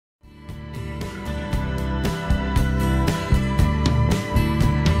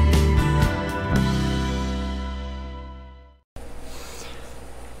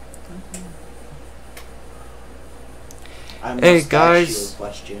Hey guys,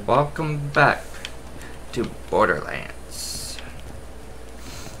 welcome back to Borderlands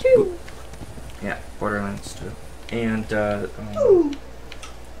 2. Yeah, Borderlands 2. And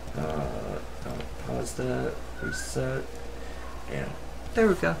pause that, reset, and there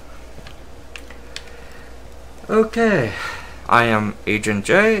we go. Okay, I am Agent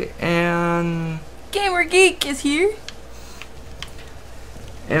J, and gaymergeek is here.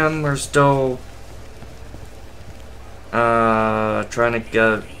 And we're still trying to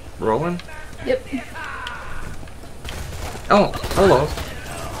get rolling. Yep. Oh, hello.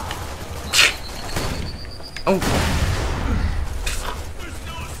 Oh.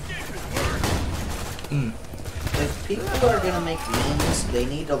 If people are gonna make memes, they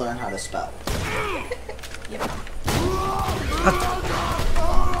need to learn how to spell. Yep.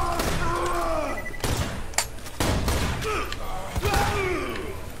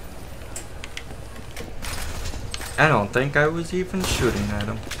 I don't think I was even shooting at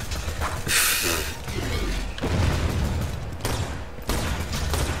him.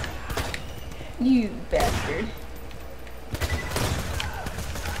 You bastard.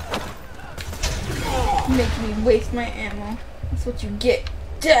 Making me waste my ammo. That's what you get.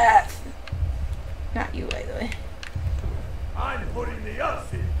 Death! Not you, by the way. I'm putting the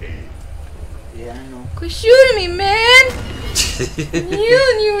us in peace. Yeah, I know. Quit shooting me, man! I'm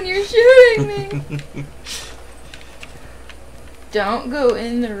healing you and you're shooting me! Don't go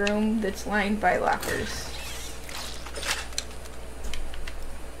in the room that's lined by lockers.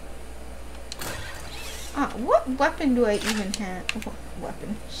 Ah, what weapon do I even have? What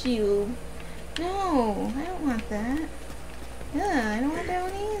weapon? Shield. No, I don't want that. Yeah, I don't want that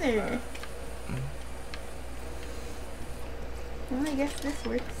one either. Well, I guess this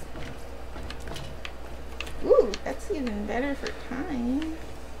works. Ooh, that's even better for time.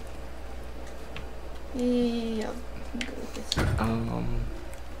 Yeah, I'll go with this one.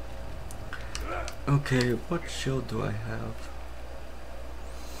 Okay, what shield do I have?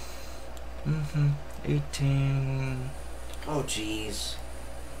 18. Oh, jeez.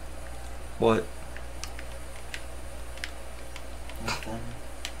 What? Nothing.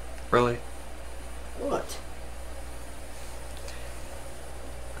 Really? What?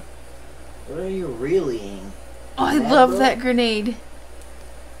 What are you reeling? Oh, I love that grenade.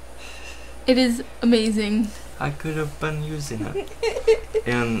 It is amazing. I could have been using it.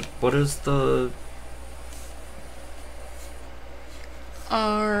 And what is the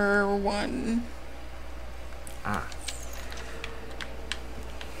R1? Ah.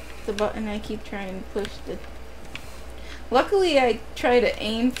 The button I keep trying to push the... Luckily I try to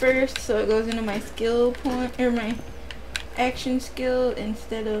aim first so it goes into my skill point, or my action skill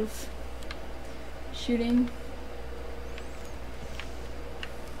instead of shooting.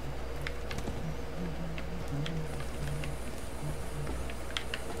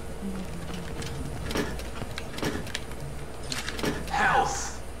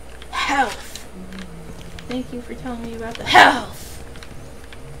 Health. Health! Thank you for telling me about the health!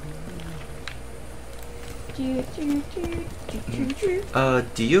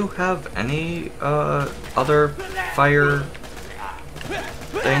 do you have any other fire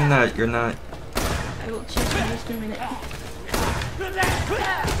thing that you're not? I will check in just a minute.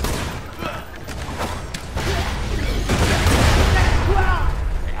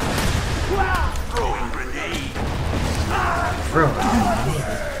 Throwing grenade. Bro.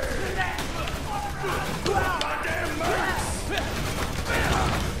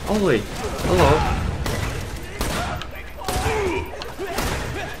 Holy, hello.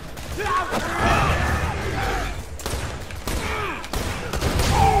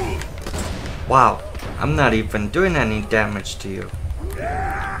 Wow, I'm not even doing any damage to you.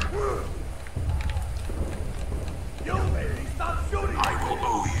 Young lady, stop shooting. I will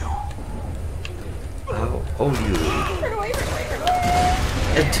owe you. I'll owe you. Run away, run away, run away!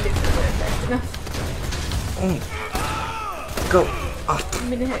 Oh. Go. Oh. Get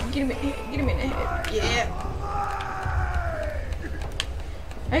him in the head, get him in the head. Yeah!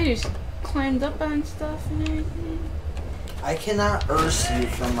 I just climbed up on stuff and everything. I cannot erse you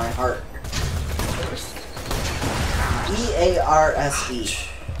from my heart. E-A-R-S-E.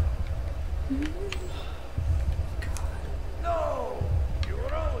 No, you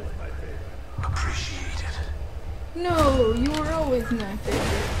were always my favorite. Appreciated. No, you were always my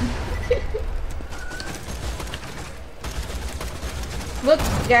favorite. Look,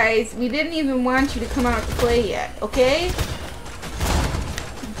 guys, we didn't even want you to come out to play yet, okay?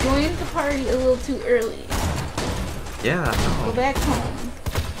 You joined the party a little too early. Yeah. Go back home.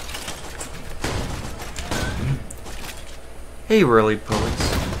 Hey, really, police.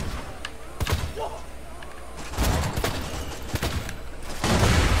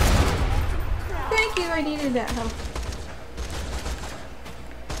 thank you, I needed that help.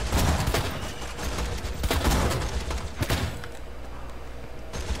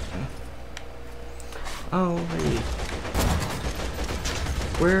 Oh, wait.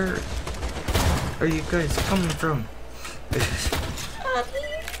 Where are you guys coming from?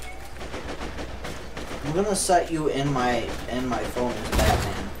 I'm gonna set you in my phone as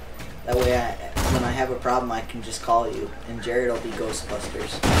Batman. That way, when I have a problem, I can just call you, and Jared will be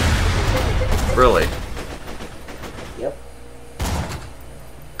Ghostbusters. Really? Yep.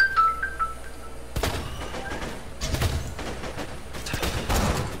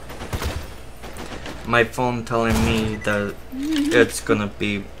 My phone telling me that it's gonna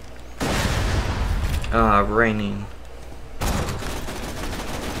be raining.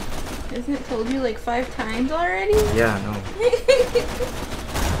 Hasn't it told you like 5 times already? Yeah, no.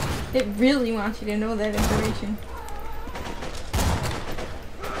 It really wants you to know that information.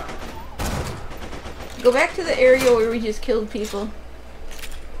 Go back to the area where we just killed people.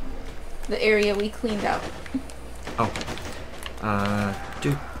 The area we cleaned out. Oh.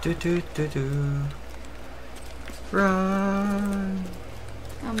 Run.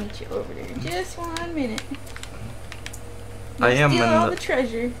 I'll meet you over there in just 1 minute. I am steal in all the the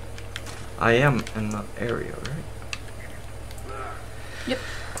treasure. I am in the area, right? Yep.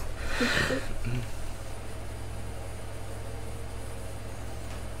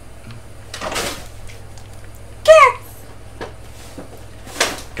 Cats!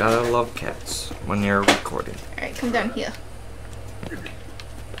 Gotta love cats when you're recording. Alright, come down here.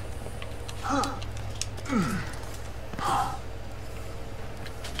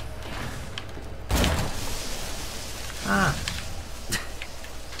 Ah.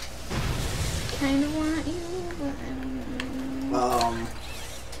 Kinda want you, but I don't know.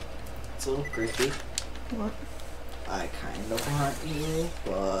 It's a little creepy. What? I kind of want you,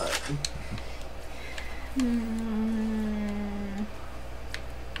 but...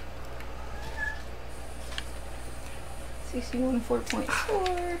 61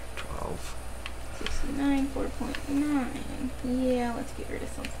 4.4. 12. 69 4.9. Yeah, let's get rid of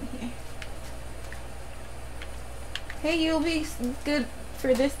something here. Hey, you'll be good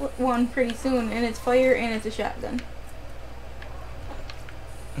for this one pretty soon, and it's fire and it's a shotgun.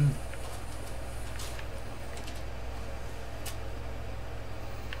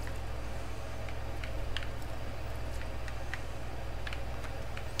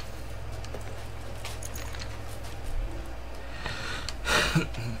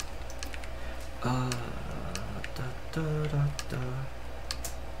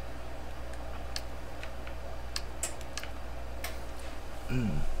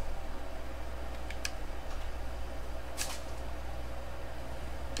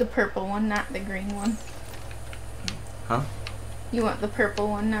 The purple one, not the green one. Huh? You want the purple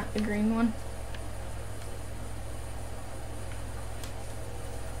one, not the green one.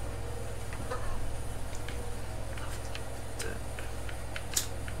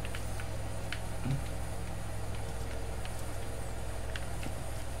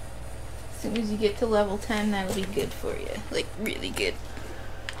 As soon as you get to level 10, that'll be good for you. Like, really good.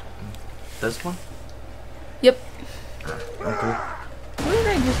 This one? Yep. Okay. What did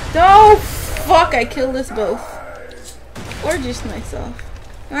I just... Oh, fuck! I killed us both. Or just myself.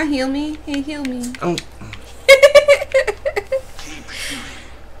 Heal me? Hey, heal me. Oh.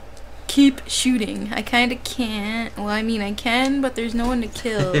 Keep shooting. I kinda can't. Well, I mean, I can, but there's no one to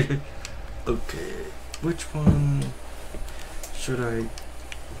kill. Okay. Which one should I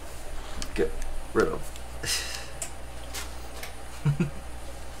get rid of?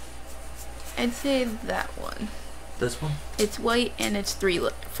 I'd say that one. This one? It's white and it's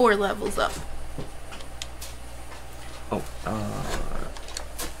 4 levels up. Oh,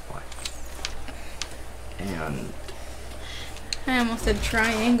 white. And I almost said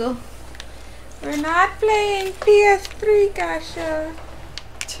triangle. We're not playing PS3, Gasha.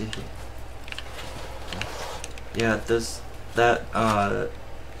 yeah,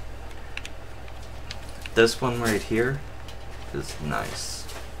 this one right here is nice.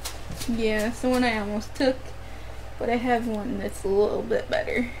 Yeah, it's the one I almost took. But I have one that's a little bit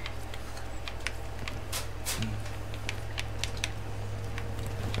better.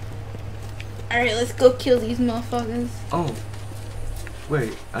 Alright, let's go kill these motherfuckers. Oh,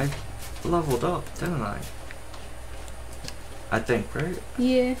 wait, I leveled up, didn't I? I think, right?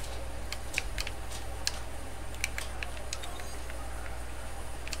 Yeah.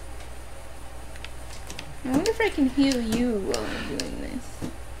 I wonder if I can heal you while I'm doing this.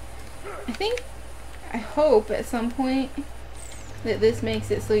 I hope at some point that this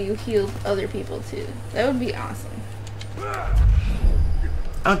makes it so you heal other people too. That would be awesome.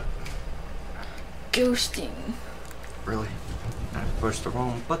 Ghosting. Really? I pushed the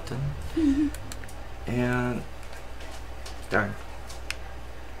wrong button. And darn.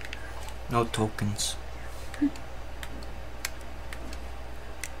 No tokens.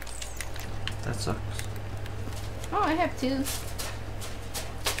 That sucks. Oh, I have 2.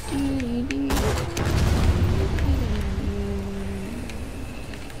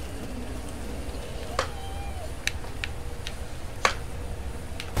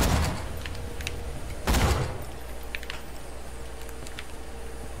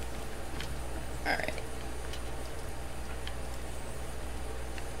 Alright.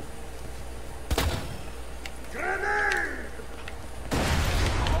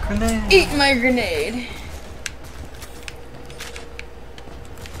 Grenade! Eat my grenade.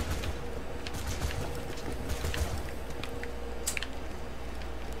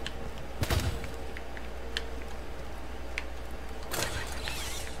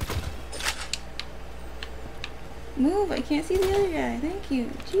 Move, I can't see the other guy. Thank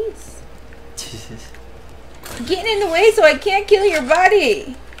you. Jeez. Getting in the way so I can't kill your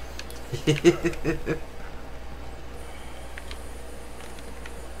body.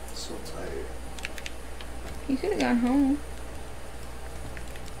 So tired. You could have gone home.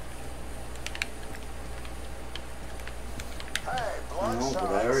 No,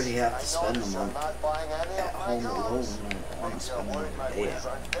 but I already have to spend them on at home alone. I want to spend them on the day.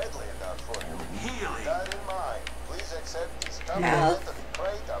 Health.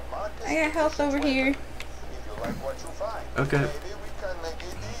 I got health over here. Okay.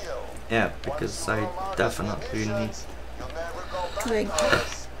 Yeah, because I definitely need. Like,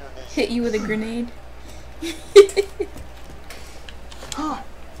 hit you with a grenade. I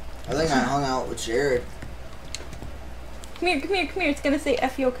think I hung out with Jared. Come here, come here, come here. It's gonna say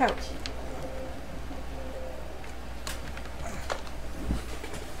F your couch.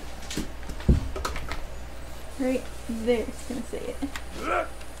 Right there, it's gonna say it.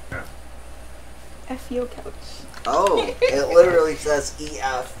 F your couch. Oh, it literally says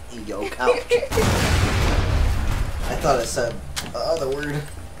EF, yo couch. I thought it said the other word.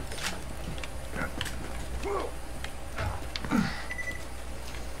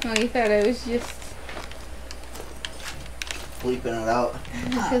 Oh, you thought I was just Bleeping it out.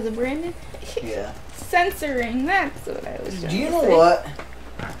 because of Brandon? Yeah. Censoring, that's what I was trying Do you to know say. what?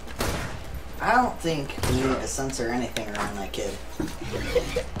 I don't think we need to censor anything around that kid.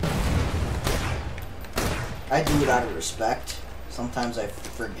 I do it out of respect. Sometimes I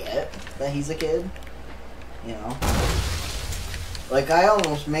forget that he's a kid. You know? Like, I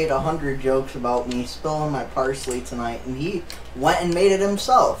almost made 100 jokes about me spilling my parsley tonight, and he went and made it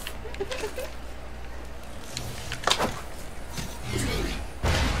himself.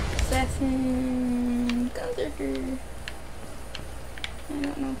 Assassin Gunther. I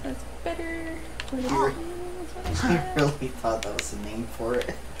don't know if that's better. But it is. That's what I I said. really thought that was the name for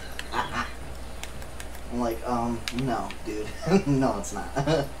it. I'm like, no, dude. No, it's not.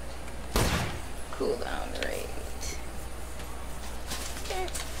 Cooldown rate.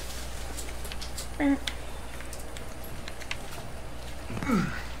 There's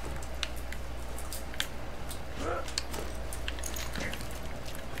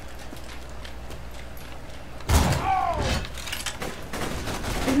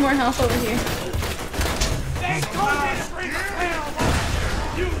more health over here.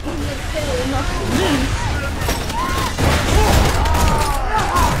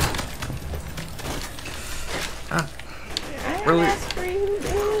 Really?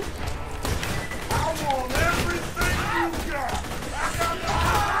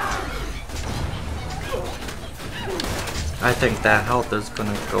 I think that health is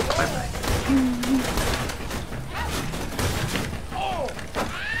gonna go bye-bye.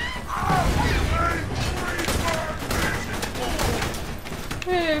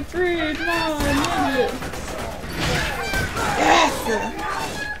 Hey, freed my nigga. Yes!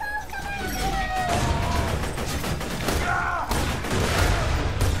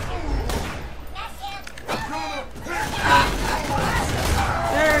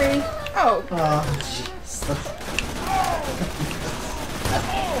 Sorry. Oh. Oh, jeez.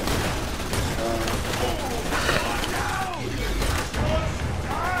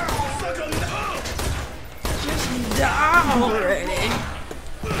 Already.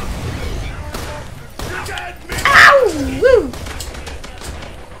 Ow! Woo!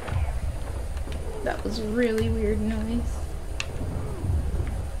 That was really weird noise.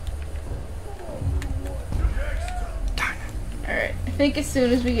 Alright, I think as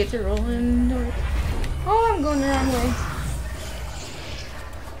soon as we get to rolling north. Oh, I'm going the wrong way.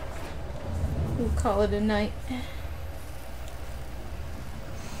 We'll call it a night.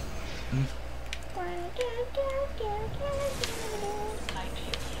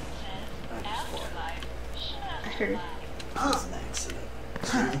 I heard That's an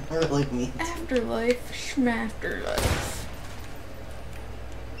accident. Really mean. afterlife, schmafterlife.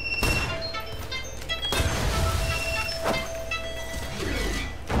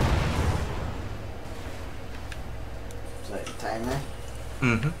 Is that your timer?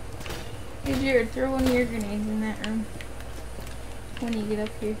 Mm-hmm. Hey Jared, throw one of your grenades in that room when you get up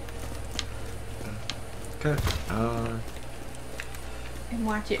here Okay. and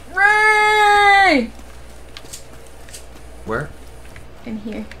watch it rain Where? in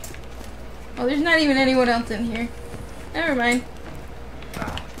here. Oh, there's not even anyone else in here. Never mind.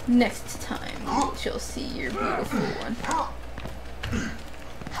 Next time you shall see your beautiful one.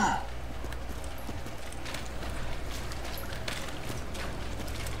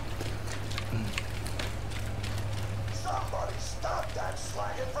 Somebody stop that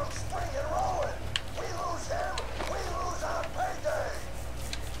slagging from springing rolling. We lose him, we lose our payday.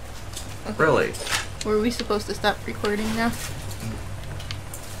 Okay. Really? Were we supposed to stop recording now?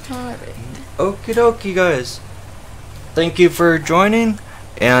 Alright. Okie dokie, guys. Thank you for joining,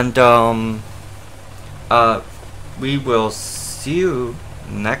 and we will see you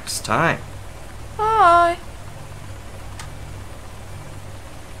next time. Bye.